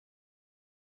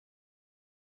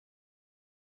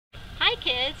Hi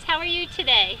kids, how are you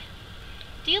today?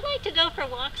 Do you like to go for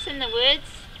walks in the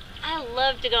woods? I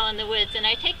love to go in the woods, and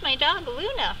I take my dog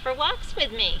Luna for walks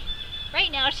with me.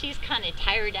 Right now she's kind of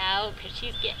tired out because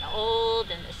she's getting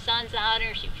old and the sun's on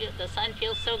her. The sun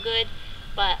feels so good.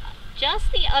 But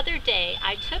just the other day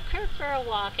I took her for a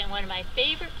walk in one of my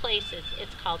favorite places.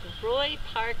 It's called Roy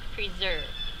Park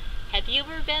Preserve. Have you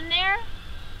ever been there?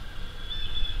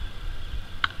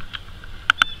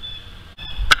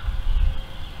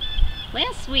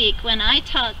 Last week when I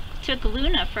took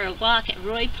Luna for a walk at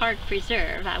Roy Park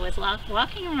Preserve, I was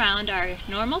walking around our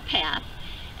normal path,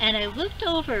 and I looked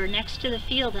over next to the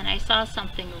field and I saw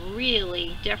something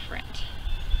really different.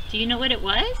 Do you know what it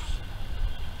was?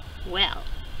 Well,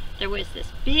 there was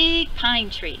this big pine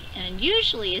tree, and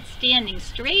usually it's standing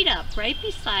straight up right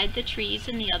beside the trees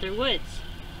in the other woods.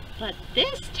 But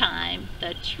this time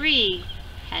the tree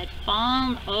had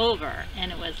fallen over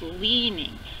and it was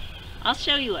leaning. I'll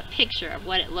show you a picture of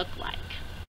what it looked like.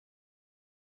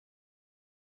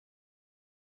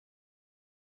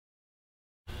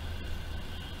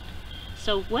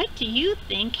 So what do you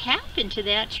think happened to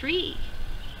that tree?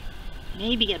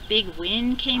 Maybe a big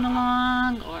wind came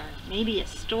along, or maybe a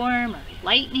storm or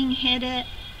lightning hit it.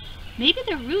 Maybe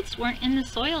the roots weren't in the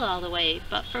soil all the way,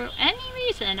 but for any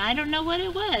reason, I don't know what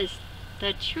it was,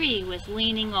 the tree was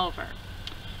leaning over.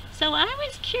 So I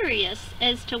was curious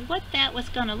as to what that was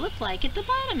going to look like at the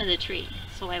bottom of the tree.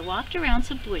 So I walked around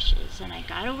some bushes and I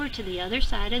got over to the other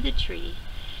side of the tree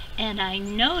and I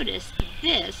noticed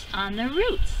this on the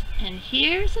roots. And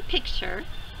here's a picture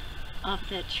of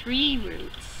the tree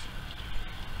roots.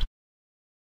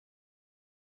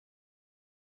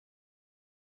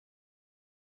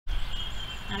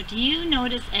 Now, do you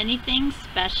notice anything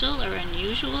special or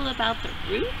unusual about the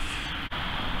roots?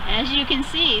 As you can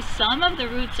see, some of the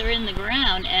roots are in the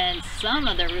ground and some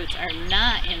of the roots are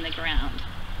not in the ground.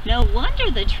 No wonder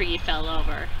the tree fell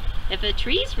over. If a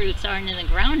tree's roots aren't in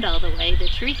the ground all the way, the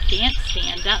tree can't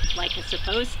stand up like it's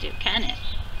supposed to, can it?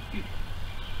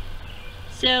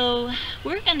 So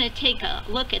we're going to take a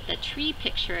look at the tree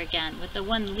picture again with the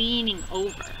one leaning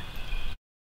over.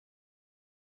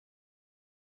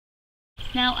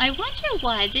 Now I wonder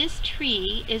why this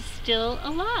tree is still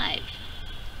alive.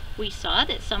 We saw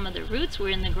that some of the roots were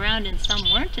in the ground and some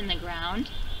weren't in the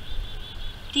ground.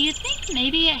 Do you think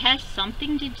maybe it has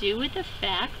something to do with the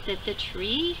fact that the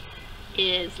tree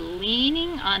is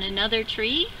leaning on another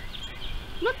tree?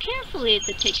 Look carefully at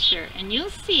the picture and you'll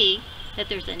see that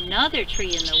there's another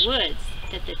tree in the woods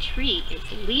that the tree is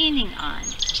leaning on.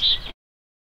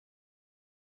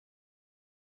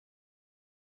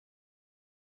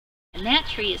 And that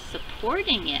tree is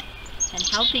supporting it and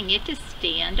helping it to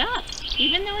stand up.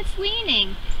 Even though it's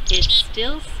leaning, it's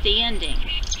still standing.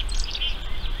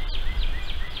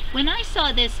 When I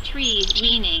saw this tree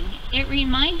leaning, it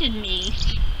reminded me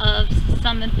of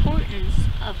some importance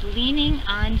of leaning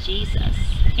on Jesus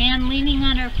and leaning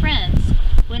on our friends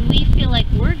when we feel like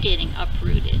we're getting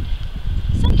uprooted.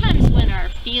 Sometimes when our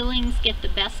feelings get the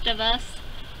best of us,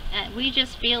 we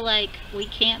just feel like we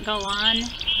can't go on,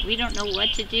 we don't know what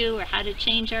to do or how to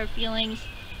change our feelings.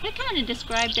 I kind of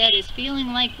describe that as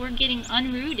feeling like we're getting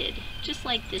unrooted, just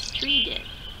like this tree did.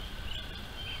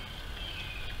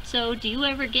 So do you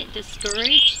ever get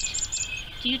discouraged?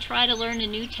 Do you try to learn a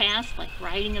new task like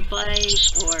riding a bike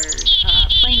or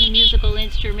playing a musical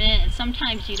instrument, and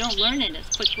sometimes you don't learn it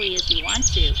as quickly as you want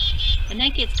to, and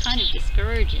that gets kind of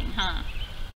discouraging, huh?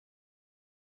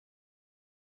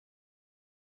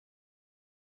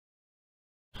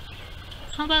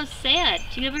 How about sad?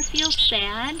 Do you ever feel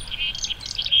sad?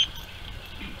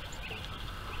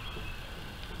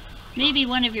 Maybe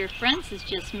one of your friends has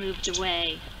just moved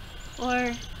away,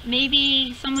 or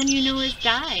maybe someone you know has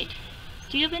died.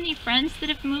 Do you have any friends that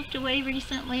have moved away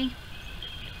recently?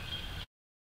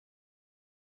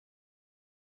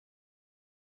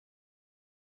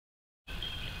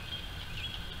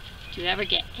 Do you ever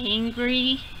get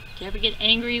angry? Do you ever get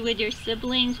angry with your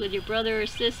siblings, with your brother or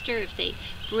sister, if they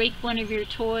break one of your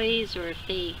toys, or if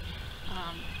they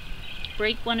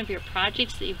break one of your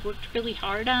projects that you've worked really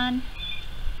hard on?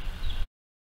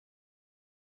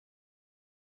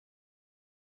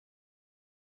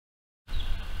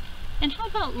 And how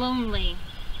about lonely?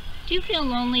 Do you feel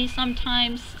lonely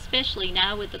sometimes, especially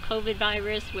now with the COVID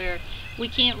virus, where we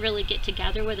can't really get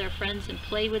together with our friends and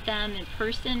play with them in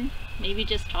person? Maybe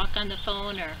just talk on the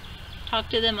phone or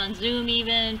talk to them on Zoom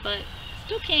even, but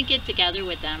still can't get together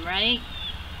with them, right?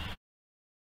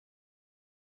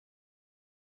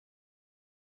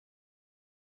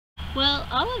 Well,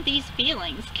 all of these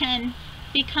feelings can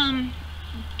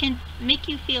make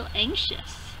you feel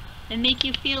anxious. and make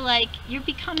you feel like you're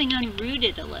becoming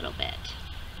unrooted a little bit.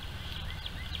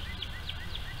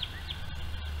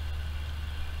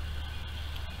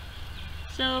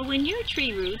 So when your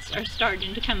tree roots are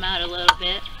starting to come out a little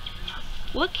bit,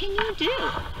 what can you do?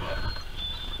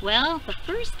 Well, the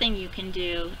first thing you can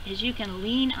do is you can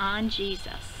lean on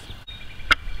Jesus.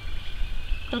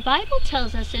 The Bible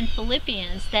tells us in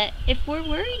Philippians that if we're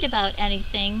worried about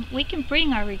anything, we can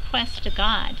bring our requests to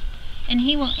God, and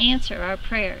He will answer our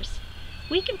prayers.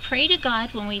 We can pray to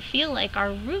God when we feel like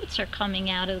our roots are coming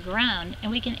out of the ground,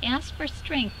 and we can ask for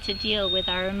strength to deal with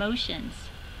our emotions.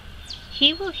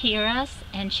 He will hear us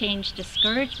and change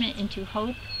discouragement into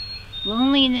hope,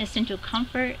 loneliness into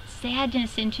comfort,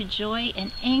 sadness into joy,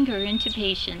 and anger into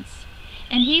patience.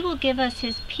 And He will give us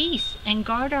His peace and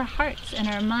guard our hearts and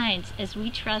our minds as we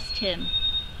trust Him.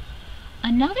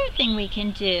 Another thing we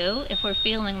can do if we're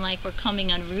feeling like we're coming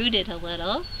unrooted a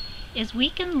little is we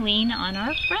can lean on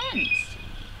our friends.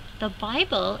 The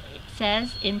Bible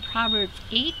says in Proverbs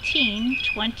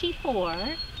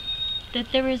 18:24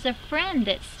 that there is a friend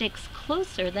that sticks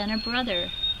closer than a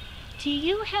brother. Do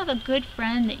you have a good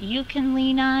friend that you can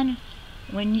lean on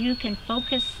when you can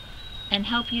focus and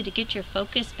help you to get your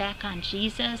focus back on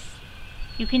Jesus?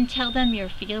 You can tell them your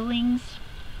feelings.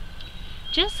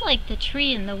 Just like the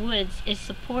tree in the woods is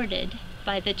supported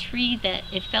by the tree that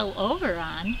it fell over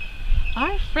on,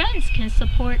 our friends can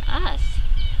support us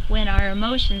when our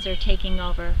emotions are taking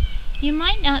over. You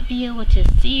might not be able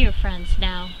to see your friends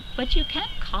now, but you can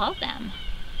call them,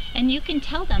 and you can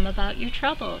tell them about your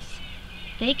troubles.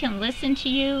 They can listen to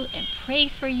you and pray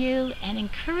for you and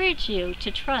encourage you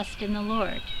to trust in the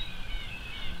Lord.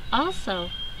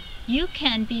 Also, you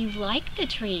can be like the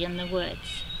tree in the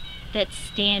woods that's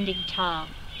standing tall,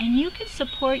 and you can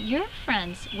support your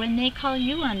friends when they call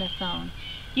you on the phone.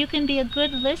 You can be a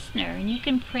good listener, and you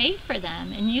can pray for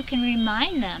them, and you can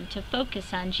remind them to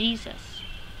focus on Jesus.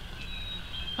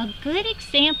 A good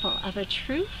example of a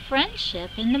true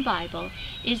friendship in the Bible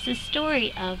is the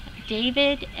story of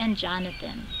David and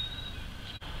Jonathan.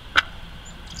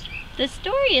 The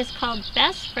story is called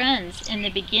Best Friends in the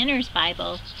Beginner's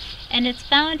Bible, and it's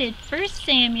found in 1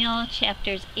 Samuel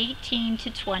chapters 18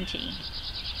 to 20.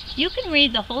 You can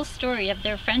read the whole story of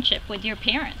their friendship with your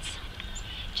parents.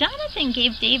 Jonathan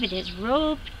gave David his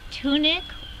robe, tunic,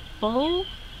 bow,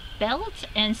 belt,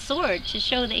 and sword to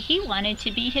show that he wanted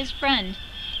to be his friend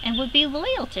and would be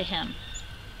loyal to him.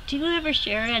 Do you ever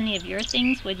share any of your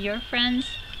things with your friends?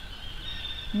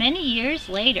 Many years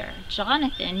later,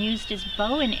 Jonathan used his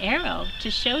bow and arrow to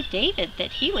show David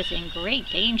that he was in great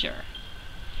danger.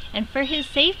 And for his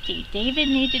safety, David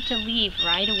needed to leave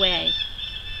right away.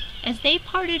 As they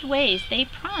parted ways, they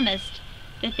promised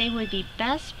that they would be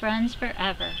best friends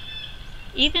forever.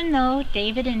 Even though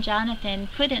David and Jonathan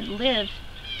couldn't live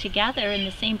together in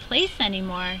the same place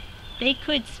anymore, they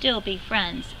could still be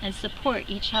friends and support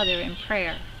each other in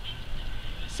prayer.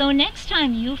 So next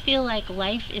time you feel like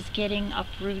life is getting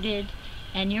uprooted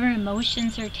and your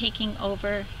emotions are taking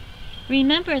over,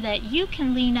 remember that you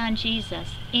can lean on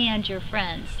Jesus and your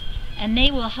friends, and they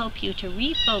will help you to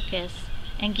refocus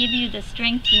and give you the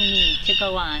strength you need to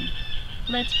go on.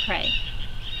 Let's pray.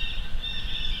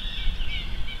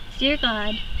 Dear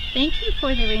God, thank you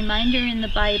for the reminder in the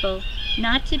Bible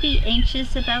not to be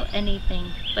anxious about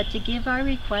anything, but to give our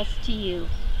requests to you.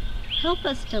 Help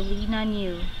us to lean on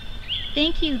you.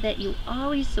 Thank you that you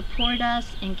always support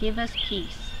us and give us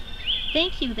peace.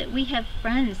 Thank you that we have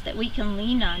friends that we can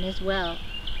lean on as well.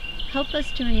 Help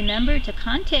us to remember to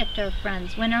contact our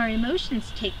friends when our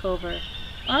emotions take over.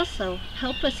 Also,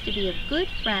 help us to be a good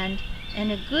friend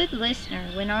and a good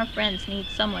listener when our friends need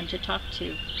someone to talk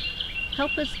to.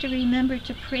 Help us to remember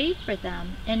to pray for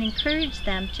them and encourage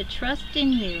them to trust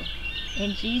in you.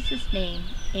 In Jesus' name,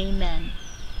 amen.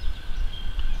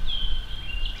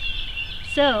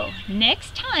 So,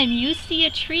 next time you see a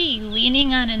tree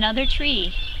leaning on another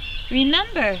tree,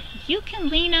 remember you can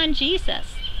lean on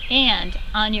Jesus and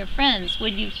on your friends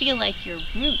when you feel like your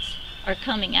roots are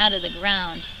coming out of the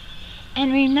ground.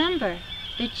 And remember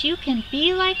that you can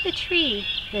be like the tree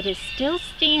that is still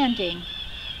standing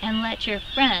and let your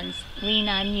friends lean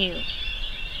on you.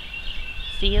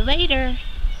 See you later.